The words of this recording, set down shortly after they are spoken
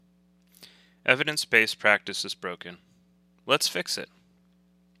Evidence-based practice is broken. Let's fix it.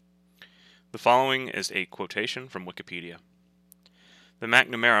 The following is a quotation from Wikipedia. The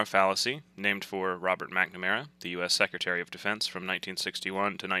McNamara fallacy, named for Robert McNamara, the U.S. Secretary of Defense from 1961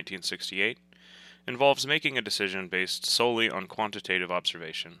 to 1968, involves making a decision based solely on quantitative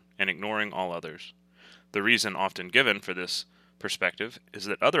observation and ignoring all others. The reason often given for this perspective is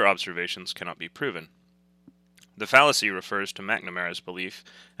that other observations cannot be proven. The fallacy refers to McNamara's belief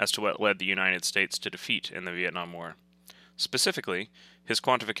as to what led the United States to defeat in the Vietnam War. Specifically, his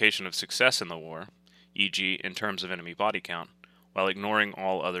quantification of success in the war, e.g. in terms of enemy body count, while ignoring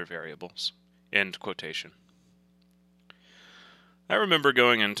all other variables. End quotation. I remember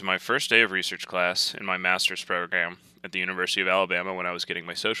going into my first day of research class in my master's program at the University of Alabama when I was getting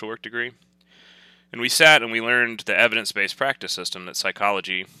my social work degree. And we sat and we learned the evidence-based practice system that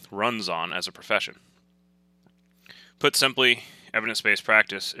psychology runs on as a profession. Put simply, evidence-based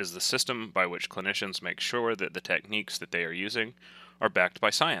practice is the system by which clinicians make sure that the techniques that they are using are backed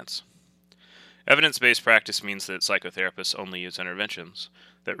by science. Evidence-based practice means that psychotherapists only use interventions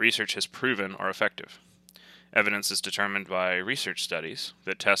that research has proven are effective. Evidence is determined by research studies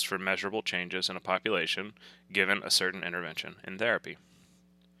that test for measurable changes in a population given a certain intervention in therapy.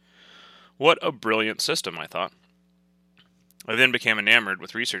 What a brilliant system, I thought. I then became enamored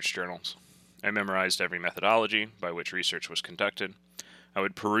with research journals. I memorized every methodology by which research was conducted. I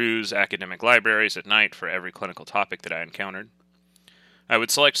would peruse academic libraries at night for every clinical topic that I encountered. I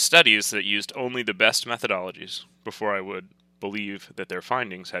would select studies that used only the best methodologies before I would believe that their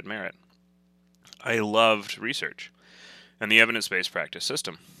findings had merit. I loved research and the evidence-based practice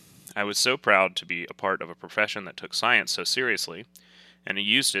system. I was so proud to be a part of a profession that took science so seriously and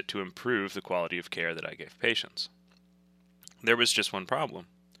used it to improve the quality of care that I gave patients. There was just one problem.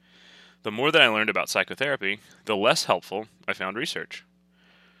 The more that I learned about psychotherapy, the less helpful I found research.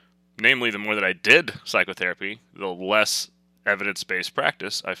 Namely, the more that I did psychotherapy, the less evidence-based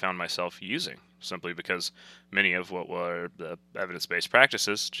practice I found myself using, simply because many of what were the evidence-based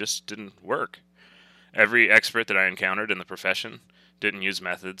practices just didn't work. Every expert that I encountered in the profession didn't use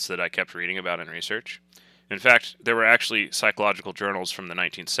methods that I kept reading about in research. In fact, there were actually psychological journals from the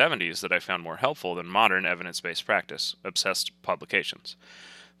 1970s that I found more helpful than modern evidence-based practice-obsessed publications.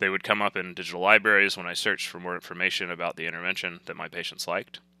 They would come up in digital libraries when I searched for more information about the intervention that my patients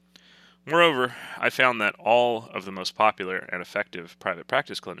liked. Moreover, I found that all of the most popular and effective private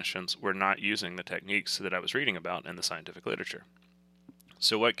practice clinicians were not using the techniques that I was reading about in the scientific literature.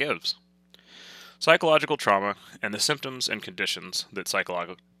 So what gives? Psychological trauma and the symptoms and conditions that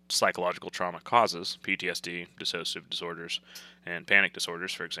psychological trauma causes, PTSD, dissociative disorders, and panic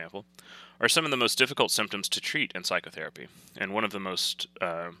disorders, for example, are some of the most difficult symptoms to treat in psychotherapy, and one of the most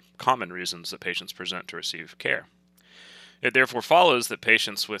common reasons that patients present to receive care. It therefore follows that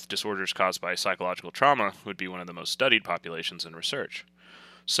patients with disorders caused by psychological trauma would be one of the most studied populations in research.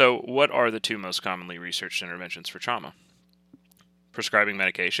 So, what are the two most commonly researched interventions for trauma? Prescribing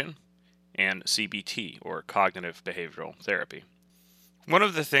medication and CBT, or cognitive behavioral therapy. One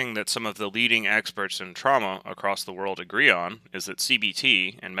of the things that some of the leading experts in trauma across the world agree on is that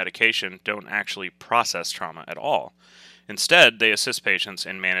CBT and medication don't actually process trauma at all. Instead, they assist patients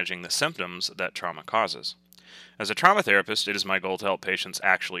in managing the symptoms that trauma causes. As a trauma therapist, it is my goal to help patients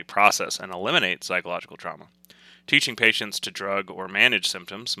actually process and eliminate psychological trauma. Teaching patients to drug or manage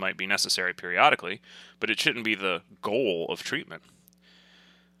symptoms might be necessary periodically, but it shouldn't be the goal of treatment.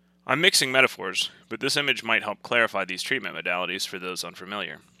 I'm mixing metaphors, but this image might help clarify these treatment modalities for those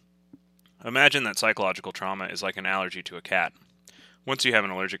unfamiliar. Imagine that psychological trauma is like an allergy to a cat. Once you have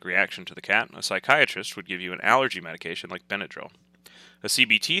an allergic reaction to the cat, a psychiatrist would give you an allergy medication like Benadryl. A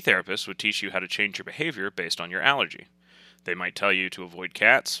CBT therapist would teach you how to change your behavior based on your allergy. They might tell you to avoid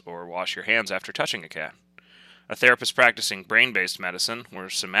cats or wash your hands after touching a cat. A therapist practicing brain-based medicine or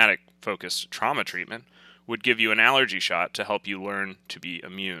somatic-focused trauma treatment would give you an allergy shot to help you learn to be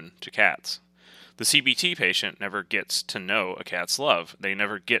immune to cats. The CBT patient never gets to know a cat's love. They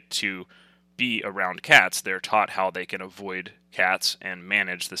never get to be around cats. They're taught how they can avoid cats and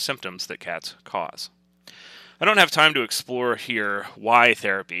manage the symptoms that cats cause. I don't have time to explore here why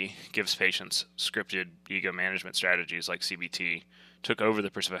therapy gives patients scripted ego management strategies like CBT took over the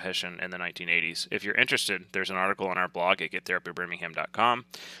profession in the 1980s. If you're interested, there's an article on our blog at gettherapybirmingham.com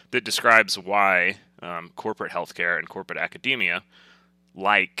that describes why corporate healthcare and corporate academia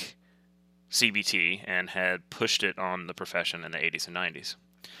like CBT and had pushed it on the profession in the 80s and 90s.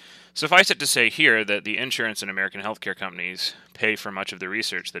 Suffice it to say here that the insurance and American healthcare companies pay for much of the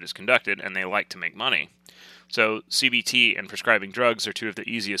research that is conducted, and they like to make money. So CBT and prescribing drugs are two of the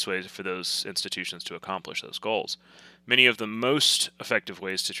easiest ways for those institutions to accomplish those goals. Many of the most effective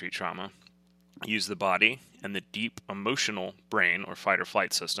ways to treat trauma use the body and the deep emotional brain or fight or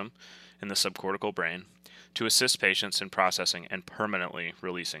flight system in the subcortical brain to assist patients in processing and permanently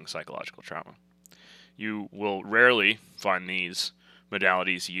releasing psychological trauma. You will rarely find these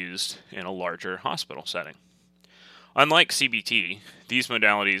modalities used in a larger hospital setting. Unlike CBT, these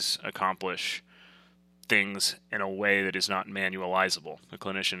modalities accomplish things in a way that is not manualizable. The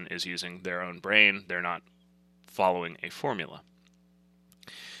clinician is using their own brain, they're not following a formula.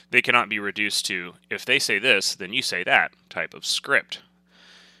 They cannot be reduced to, if they say this, then you say that type of script.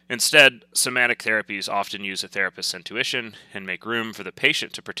 Instead, somatic therapies often use a therapist's intuition and make room for the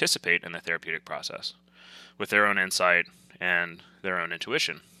patient to participate in the therapeutic process with their own insight and their own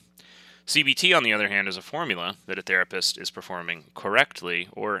intuition. CBT, on the other hand, is a formula that a therapist is performing correctly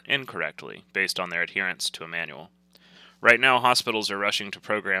or incorrectly based on their adherence to a manual. Right now, hospitals are rushing to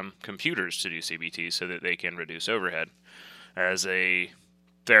program computers to do CBT so that they can reduce overhead. As a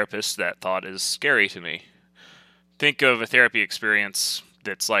therapist, that thought is scary to me. Think of a therapy experience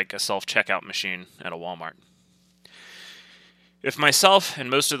that's like a self-checkout machine at a Walmart. If myself and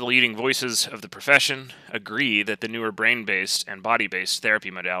most of the leading voices of the profession agree that the newer brain-based and body-based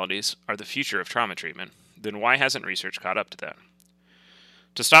therapy modalities are the future of trauma treatment, then why hasn't research caught up to that?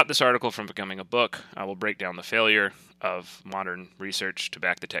 To stop this article from becoming a book, I will break down the failure of modern research to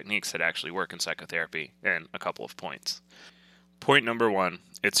back the techniques that actually work in psychotherapy in a couple of points. Point number 1,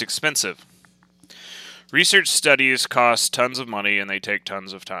 it's expensive. Research studies cost tons of money and they take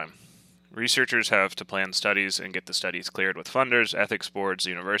tons of time. Researchers have to plan studies and get the studies cleared with funders, ethics boards,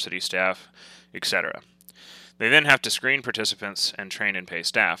 university staff, etc. They then have to screen participants and train and pay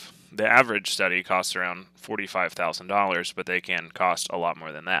staff. The average study costs around $45,000, but they can cost a lot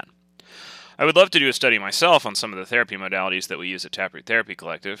more than that. I would love to do a study myself on some of the therapy modalities that we use at Taproot Therapy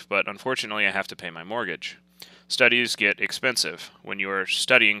Collective, but unfortunately I have to pay my mortgage. Studies get expensive. When you are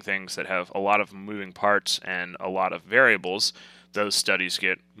studying things that have a lot of moving parts and a lot of variables, those studies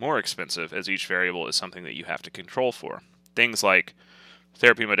get more expensive as each variable is something that you have to control for. Things like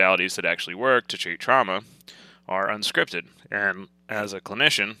therapy modalities that actually work to treat trauma are unscripted, and as a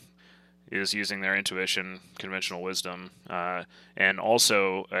clinician is using their intuition, conventional wisdom, and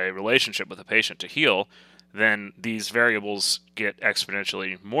also a relationship with a patient to heal, then these variables get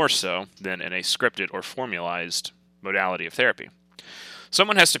exponentially more so than in a scripted or formalized modality of therapy.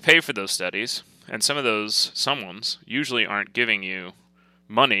 Someone has to pay for those studies, and some of those someones usually aren't giving you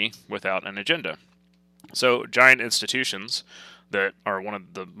money without an agenda. So giant institutions that are one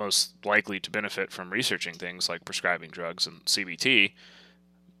of the most likely to benefit from researching things like prescribing drugs and CBT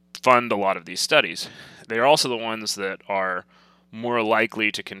fund a lot of these studies. They are also the ones that are more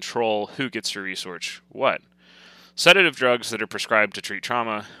likely to control who gets to research what. Sedative drugs that are prescribed to treat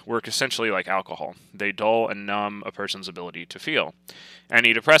trauma work essentially like alcohol. They dull and numb a person's ability to feel.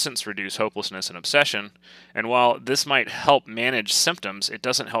 Antidepressants reduce hopelessness and obsession, and while this might help manage symptoms, it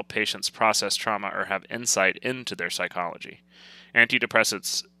doesn't help patients process trauma or have insight into their psychology.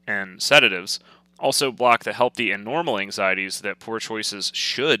 Antidepressants and sedatives also block the healthy and normal anxieties that poor choices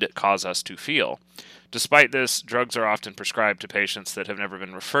should cause us to feel. Despite this, drugs are often prescribed to patients that have never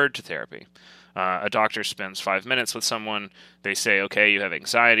been referred to therapy. A doctor spends 5 minutes with someone, they say, okay, you have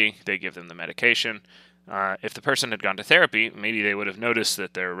anxiety, they give them the medication. If the person had gone to therapy, maybe they would have noticed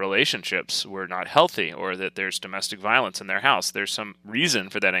that their relationships were not healthy or that there's domestic violence in their house. There's some reason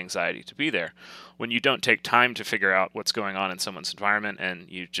for that anxiety to be there. When you don't take time to figure out what's going on in someone's environment and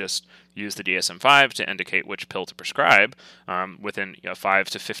you just use the DSM-5 to indicate which pill to prescribe within a 5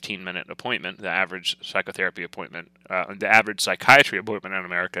 to 15 minute appointment, the average psychotherapy appointment, the average psychiatry appointment in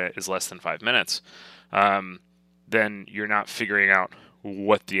America is less than 5 minutes, then you're not figuring out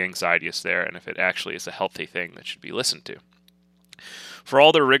what the anxiety is there and if it actually is a healthy thing that should be listened to. For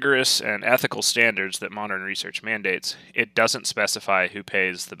all the rigorous and ethical standards that modern research mandates, it doesn't specify who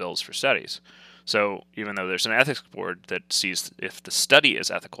pays the bills for studies. So even though there's an ethics board that sees if the study is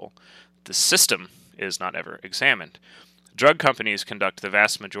ethical, the system is not ever examined. Drug companies conduct the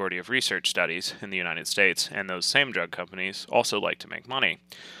vast majority of research studies in the United States, and those same drug companies also like to make money.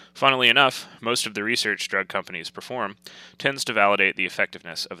 Funnily enough, most of the research drug companies perform tends to validate the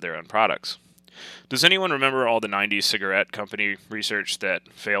effectiveness of their own products. Does anyone remember all the 90s cigarette company research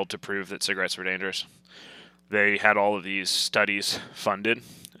that failed to prove that cigarettes were dangerous? They had all of these studies funded.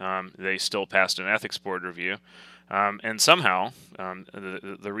 They still passed an ethics board review. And somehow,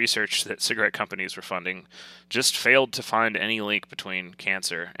 the research that cigarette companies were funding just failed to find any link between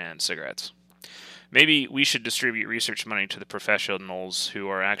cancer and cigarettes. Maybe we should distribute research money to the professionals who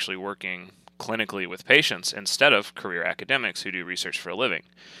are actually working clinically with patients instead of career academics who do research for a living.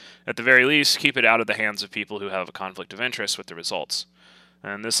 At the very least, keep it out of the hands of people who have a conflict of interest with the results.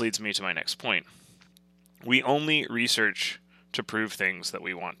 And this leads me to my next point. We only research to prove things that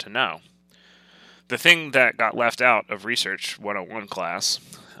we want to know. The thing that got left out of Research 101 class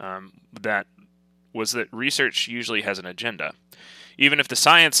that was that research usually has an agenda. Even if the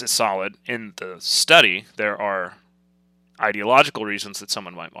science is solid in the study, there are ideological reasons that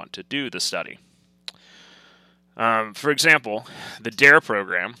someone might want to do the study. For example, the DARE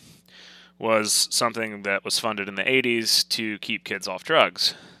program was something that was funded in the 80s to keep kids off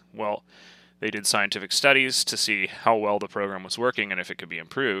drugs. Well, they did scientific studies to see how well the program was working and if it could be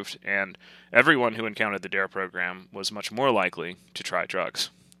improved, and everyone who encountered the DARE program was much more likely to try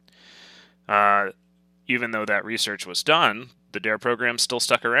drugs. Even though that research was done, the DARE program still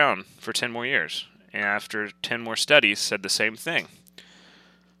stuck around for 10 more years, and after 10 more studies said the same thing.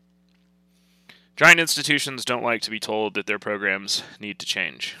 Giant institutions don't like to be told that their programs need to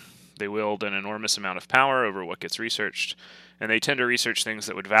change. They wield an enormous amount of power over what gets researched, and they tend to research things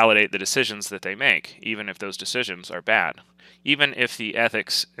that would validate the decisions that they make, even if those decisions are bad. Even if the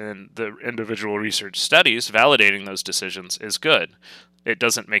ethics in the individual research studies validating those decisions is good, it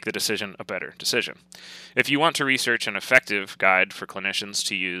doesn't make the decision a better decision. If you want to research an effective guide for clinicians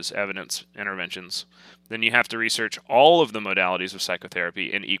to use evidence interventions, then you have to research all of the modalities of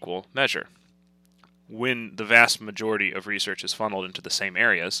psychotherapy in equal measure. When the vast majority of research is funneled into the same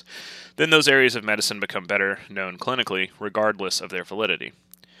areas, then those areas of medicine become better known clinically, regardless of their validity.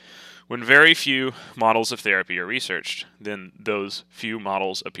 When very few models of therapy are researched, then those few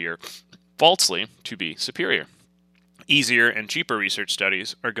models appear falsely to be superior. Easier and cheaper research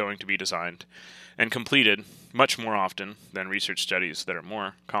studies are going to be designed and completed much more often than research studies that are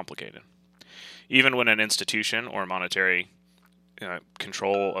more complicated. Even when an institution or monetary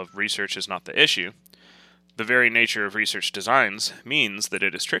control of research is not the issue, the very nature of research designs means that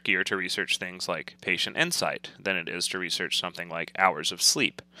it is trickier to research things like patient insight than it is to research something like hours of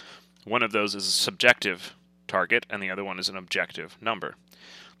sleep. One of those is a subjective target, and the other one is an objective number.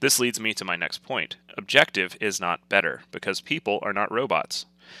 This leads me to my next point. Objective is not better, because people are not robots.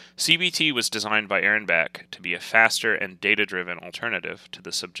 CBT was designed by Aaron Beck to be a faster and data-driven alternative to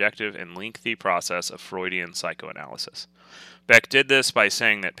the subjective and lengthy process of Freudian psychoanalysis. Beck did this by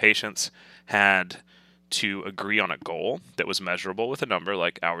saying that patients had to agree on a goal that was measurable with a number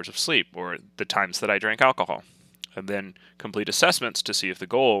like hours of sleep or the times that I drank alcohol, and then complete assessments to see if the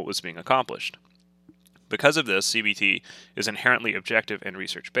goal was being accomplished. Because of this, CBT is inherently objective and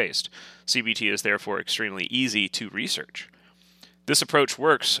research-based. CBT is therefore extremely easy to research. This approach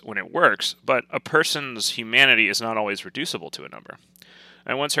works when it works, but a person's humanity is not always reducible to a number.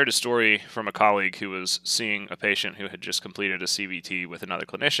 I once heard a story from a colleague who was seeing a patient who had just completed a CBT with another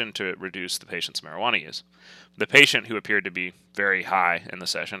clinician to reduce the patient's marijuana use. The patient, who appeared to be very high in the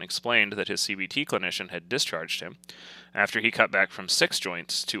session, explained that his CBT clinician had discharged him after he cut back from 6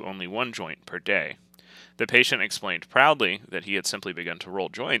 joints to only 1 joint per day. The patient explained proudly that he had simply begun to roll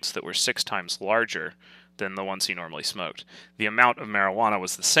joints that were 6 times larger than the ones he normally smoked. The amount of marijuana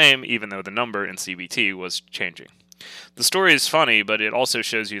was the same, even though the number in CBT was changing. The story is funny, but it also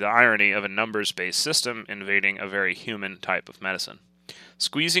shows you the irony of a numbers-based system invading a very human type of medicine.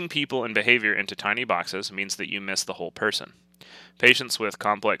 Squeezing people and behavior into tiny boxes means that you miss the whole person. Patients with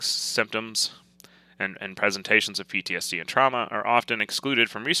complex symptoms and presentations of PTSD and trauma are often excluded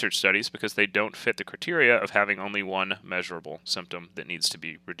from research studies because they don't fit the criteria of having only one measurable symptom that needs to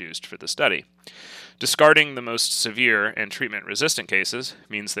be reduced for the study. Discarding the most severe and treatment-resistant cases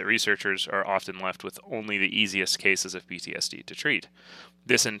means that researchers are often left with only the easiest cases of PTSD to treat.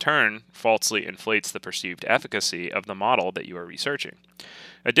 This, in turn, falsely inflates the perceived efficacy of the model that you are researching.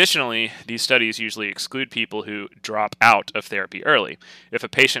 Additionally, these studies usually exclude people who drop out of therapy early. If a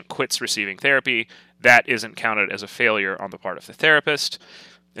patient quits receiving therapy, that isn't counted as a failure on the part of the therapist.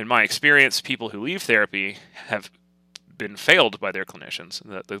 In my experience, people who leave therapy have been failed by their clinicians.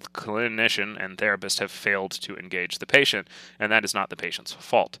 The clinician and therapist have failed to engage the patient, and that is not the patient's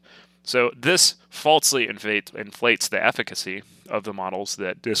fault. So this falsely inflates the efficacy of the models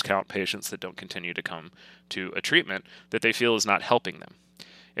that discount patients that don't continue to come to a treatment that they feel is not helping them.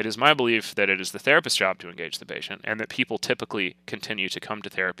 It is my belief that it is the therapist's job to engage the patient, and that people typically continue to come to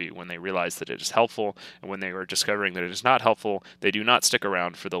therapy when they realize that it is helpful, and when they are discovering that it is not helpful, they do not stick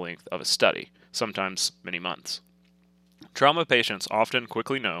around for the length of a study, sometimes many months. Trauma patients often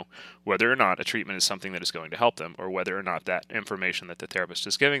quickly know whether or not a treatment is something that is going to help them, or whether or not that information that the therapist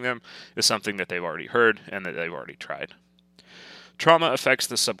is giving them is something that they've already heard and that they've already tried. Trauma affects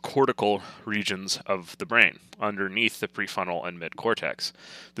the subcortical regions of the brain, underneath the prefrontal and mid-cortex,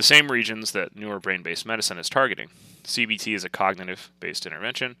 the same regions that newer brain-based medicine is targeting. CBT is a cognitive-based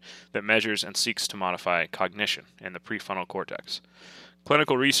intervention that measures and seeks to modify cognition in the prefrontal cortex.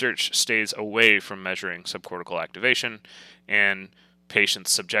 Clinical research stays away from measuring subcortical activation and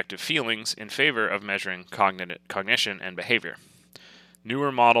patients' subjective feelings in favor of measuring cognition and behavior.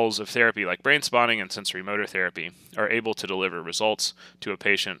 Newer models of therapy like brain spotting and sensory motor therapy are able to deliver results to a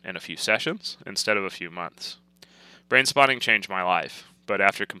patient in a few sessions instead of a few months. Brain spotting changed my life, but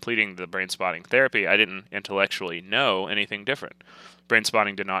after completing the brain spotting therapy, I didn't intellectually know anything different. Brain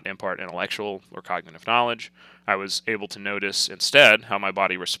spotting did not impart intellectual or cognitive knowledge. I was able to notice instead how my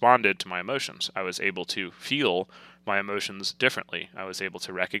body responded to my emotions. I was able to feel my emotions differently. I was able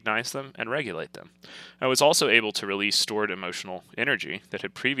to recognize them and regulate them. I was also able to release stored emotional energy that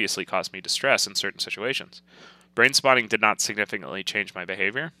had previously caused me distress in certain situations. Brain spotting did not significantly change my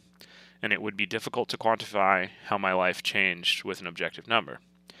behavior, and it would be difficult to quantify how my life changed with an objective number.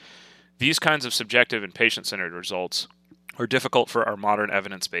 These kinds of subjective and patient-centered results are difficult for our modern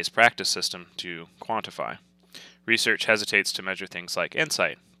evidence-based practice system to quantify. Research hesitates to measure things like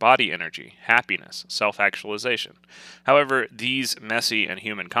insight, body energy, happiness, self-actualization. However, these messy and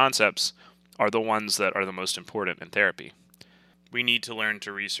human concepts are the ones that are the most important in therapy. We need to learn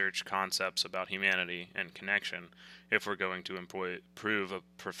to research concepts about humanity and connection if we're going to improve a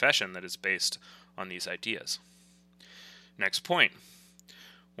profession that is based on these ideas. Next point.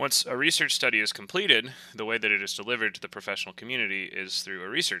 Once a research study is completed, the way that it is delivered to the professional community is through a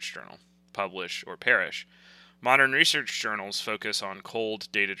research journal, publish or perish. Modern research journals focus on cold,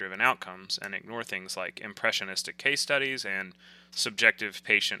 data-driven outcomes and ignore things like impressionistic case studies and subjective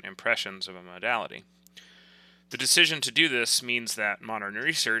patient impressions of a modality. The decision to do this means that modern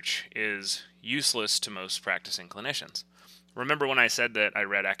research is useless to most practicing clinicians. Remember when I said that I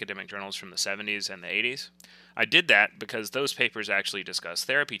read academic journals from the 70s and the 80s? I did that because those papers actually discuss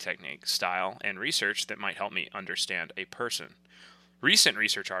therapy technique, style, and research that might help me understand a person. Recent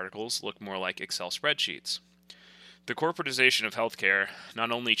research articles look more like Excel spreadsheets. The corporatization of healthcare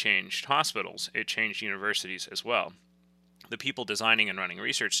not only changed hospitals, it changed universities as well. The people designing and running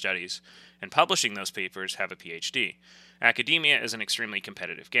research studies and publishing those papers have a PhD. Academia is an extremely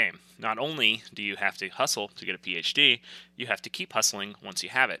competitive game. Not only do you have to hustle to get a PhD, you have to keep hustling once you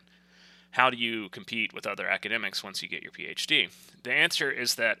have it. How do you compete with other academics once you get your PhD? The answer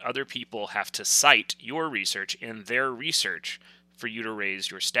is that other people have to cite your research in their research for you to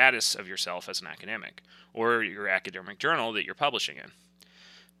raise your status of yourself as an academic, or your academic journal that you're publishing in.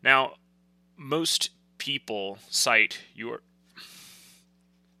 Now, most people cite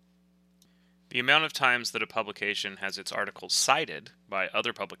the amount of times that a publication has its articles cited by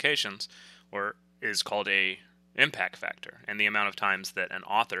other publications or is called a impact factor, and the amount of times that an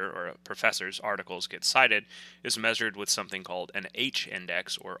author or a professor's articles get cited is measured with something called an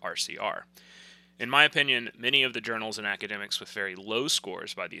H-index or RCR. In my opinion, many of the journals and academics with very low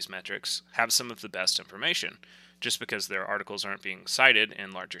scores by these metrics have some of the best information. Just because their articles aren't being cited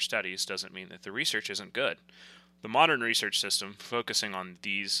in larger studies doesn't mean that the research isn't good. The modern research system, focusing on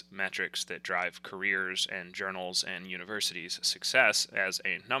these metrics that drive careers and journals and universities' success as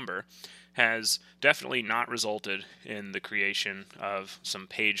a number, has definitely not resulted in the creation of some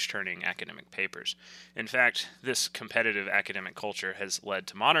page-turning academic papers. In fact, this competitive academic culture has led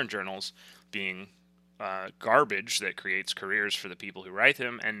to modern journals being garbage that creates careers for the people who write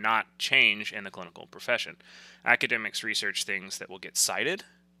them and not change in the clinical profession. Academics research things that will get cited,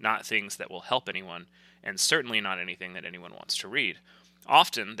 not things that will help anyone, and certainly not anything that anyone wants to read.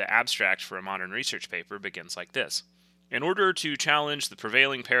 Often, the abstract for a modern research paper begins like this. In order to challenge the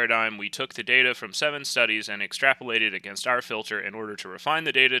prevailing paradigm, we took the data from 7 studies and extrapolated against our filter in order to refine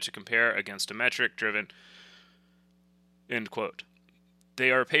the data to compare against a metric-driven, end quote.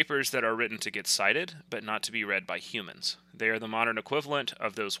 They are papers that are written to get cited, but not to be read by humans. They are the modern equivalent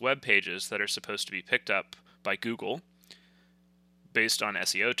of those web pages that are supposed to be picked up by Google, based on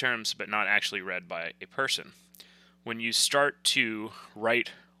SEO terms, but not actually read by a person. When you start to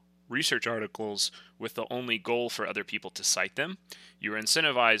write research articles with the only goal for other people to cite them, you are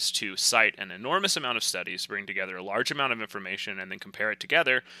incentivized to cite an enormous amount of studies, bring together a large amount of information, and then compare it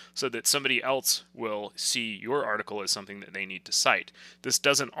together so that somebody else will see your article as something that they need to cite. This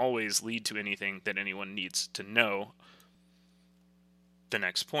doesn't always lead to anything that anyone needs to know. The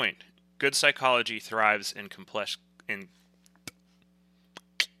next point. Good psychology thrives in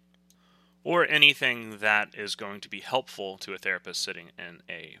or anything that is going to be helpful to a therapist sitting in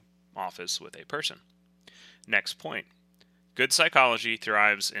a office with a person. Next point. Good psychology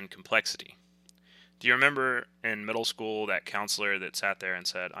thrives in complexity. Do you remember in middle school that counselor that sat there and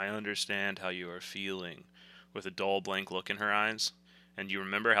said, "I understand how you are feeling," with a dull blank look in her eyes? And do you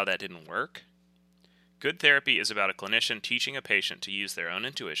remember how that didn't work? Good therapy is about a clinician teaching a patient to use their own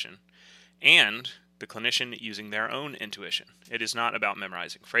intuition and the clinician using their own intuition. It is not about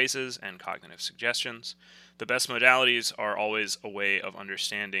memorizing phrases and cognitive suggestions. The best modalities are always a way of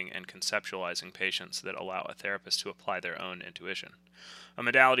understanding and conceptualizing patients that allow a therapist to apply their own intuition. A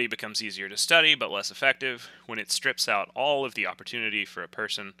modality becomes easier to study but less effective when it strips out all of the opportunity for a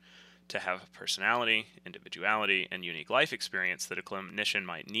person to have personality, individuality, and unique life experience that a clinician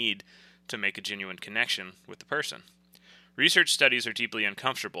might need to make a genuine connection with the person. Research studies are deeply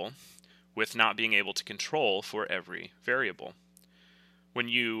uncomfortable with not being able to control for every variable. When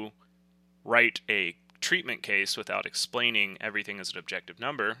you write a treatment case without explaining everything as an objective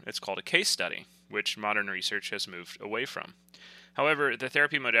number, it's called a case study, which modern research has moved away from. However, the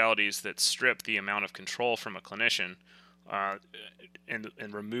therapy modalities that strip the amount of control from a clinician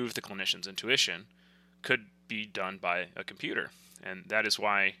and remove the clinician's intuition could be done by a computer. And that is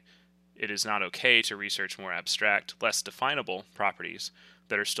why it is not okay to research more abstract, less definable properties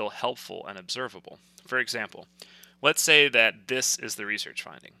that are still helpful and observable. For example, let's say that this is the research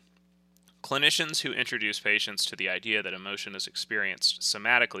finding. Clinicians who introduce patients to the idea that emotion is experienced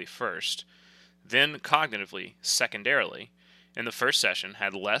somatically first, then cognitively secondarily, in the first session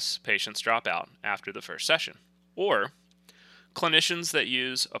had less patients drop out after the first session. Or clinicians that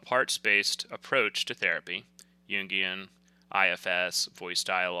use a parts-based approach to therapy, Jungian, IFS, voice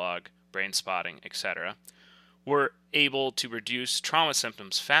dialogue, brain spotting, etc., were able to reduce trauma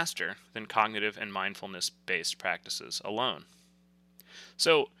symptoms faster than cognitive and mindfulness-based practices alone.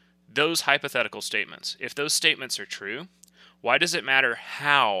 So, those hypothetical statements, if those statements are true, why does it matter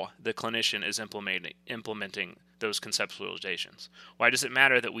how the clinician is implementing those conceptualizations? Why does it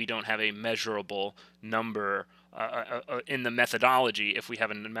matter that we don't have a measurable number in the methodology if we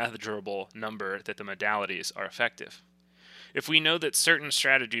have a measurable number that the modalities are effective? If we know that certain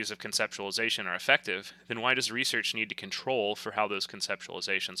strategies of conceptualization are effective, then why does research need to control for how those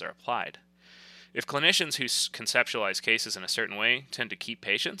conceptualizations are applied? If clinicians who conceptualize cases in a certain way tend to keep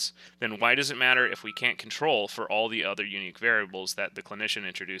patients, then why does it matter if we can't control for all the other unique variables that the clinician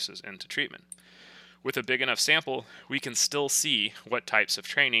introduces into treatment? With a big enough sample, we can still see what types of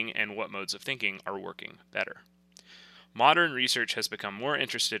training and what modes of thinking are working better. Modern research has become more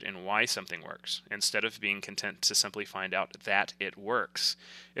interested in why something works, instead of being content to simply find out that it works.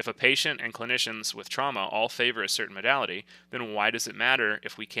 If a patient and clinicians with trauma all favor a certain modality, then why does it matter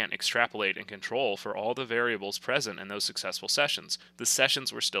if we can't extrapolate and control for all the variables present in those successful sessions? The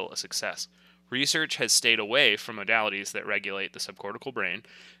sessions were still a success. Research has stayed away from modalities that regulate the subcortical brain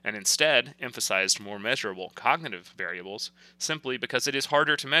and instead emphasized more measurable cognitive variables simply because it is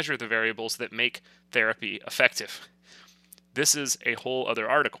harder to measure the variables that make therapy effective. This is a whole other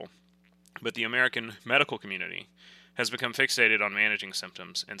article, but the American medical community has become fixated on managing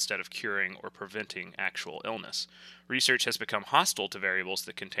symptoms instead of curing or preventing actual illness. Research has become hostile to variables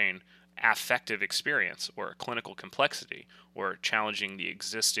that contain affective experience or clinical complexity or challenging the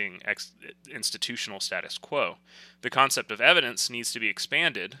existing institutional status quo. The concept of evidence needs to be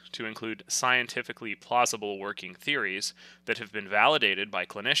expanded to include scientifically plausible working theories that have been validated by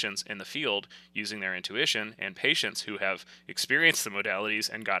clinicians in the field using their intuition and patients who have experienced the modalities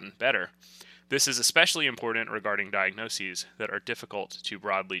and gotten better. This is especially important regarding diagnoses that are difficult to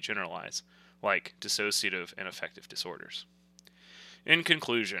broadly generalize, like dissociative and affective disorders. In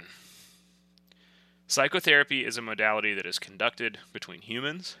conclusion, psychotherapy is a modality that is conducted between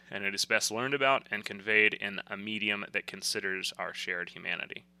humans, and it is best learned about and conveyed in a medium that considers our shared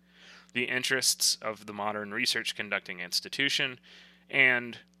humanity. The interests of the modern research conducting institution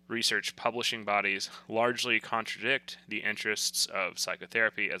and research publishing bodies largely contradict the interests of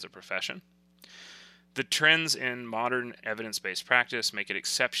psychotherapy as a profession. The trends in modern evidence-based practice make it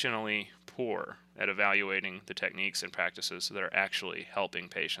exceptionally poor at evaluating the techniques and practices that are actually helping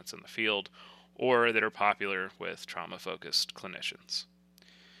patients in the field or that are popular with trauma-focused clinicians.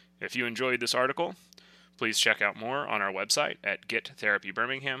 If you enjoyed this article, please check out more on our website at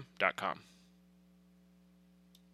gettherapybirmingham.com.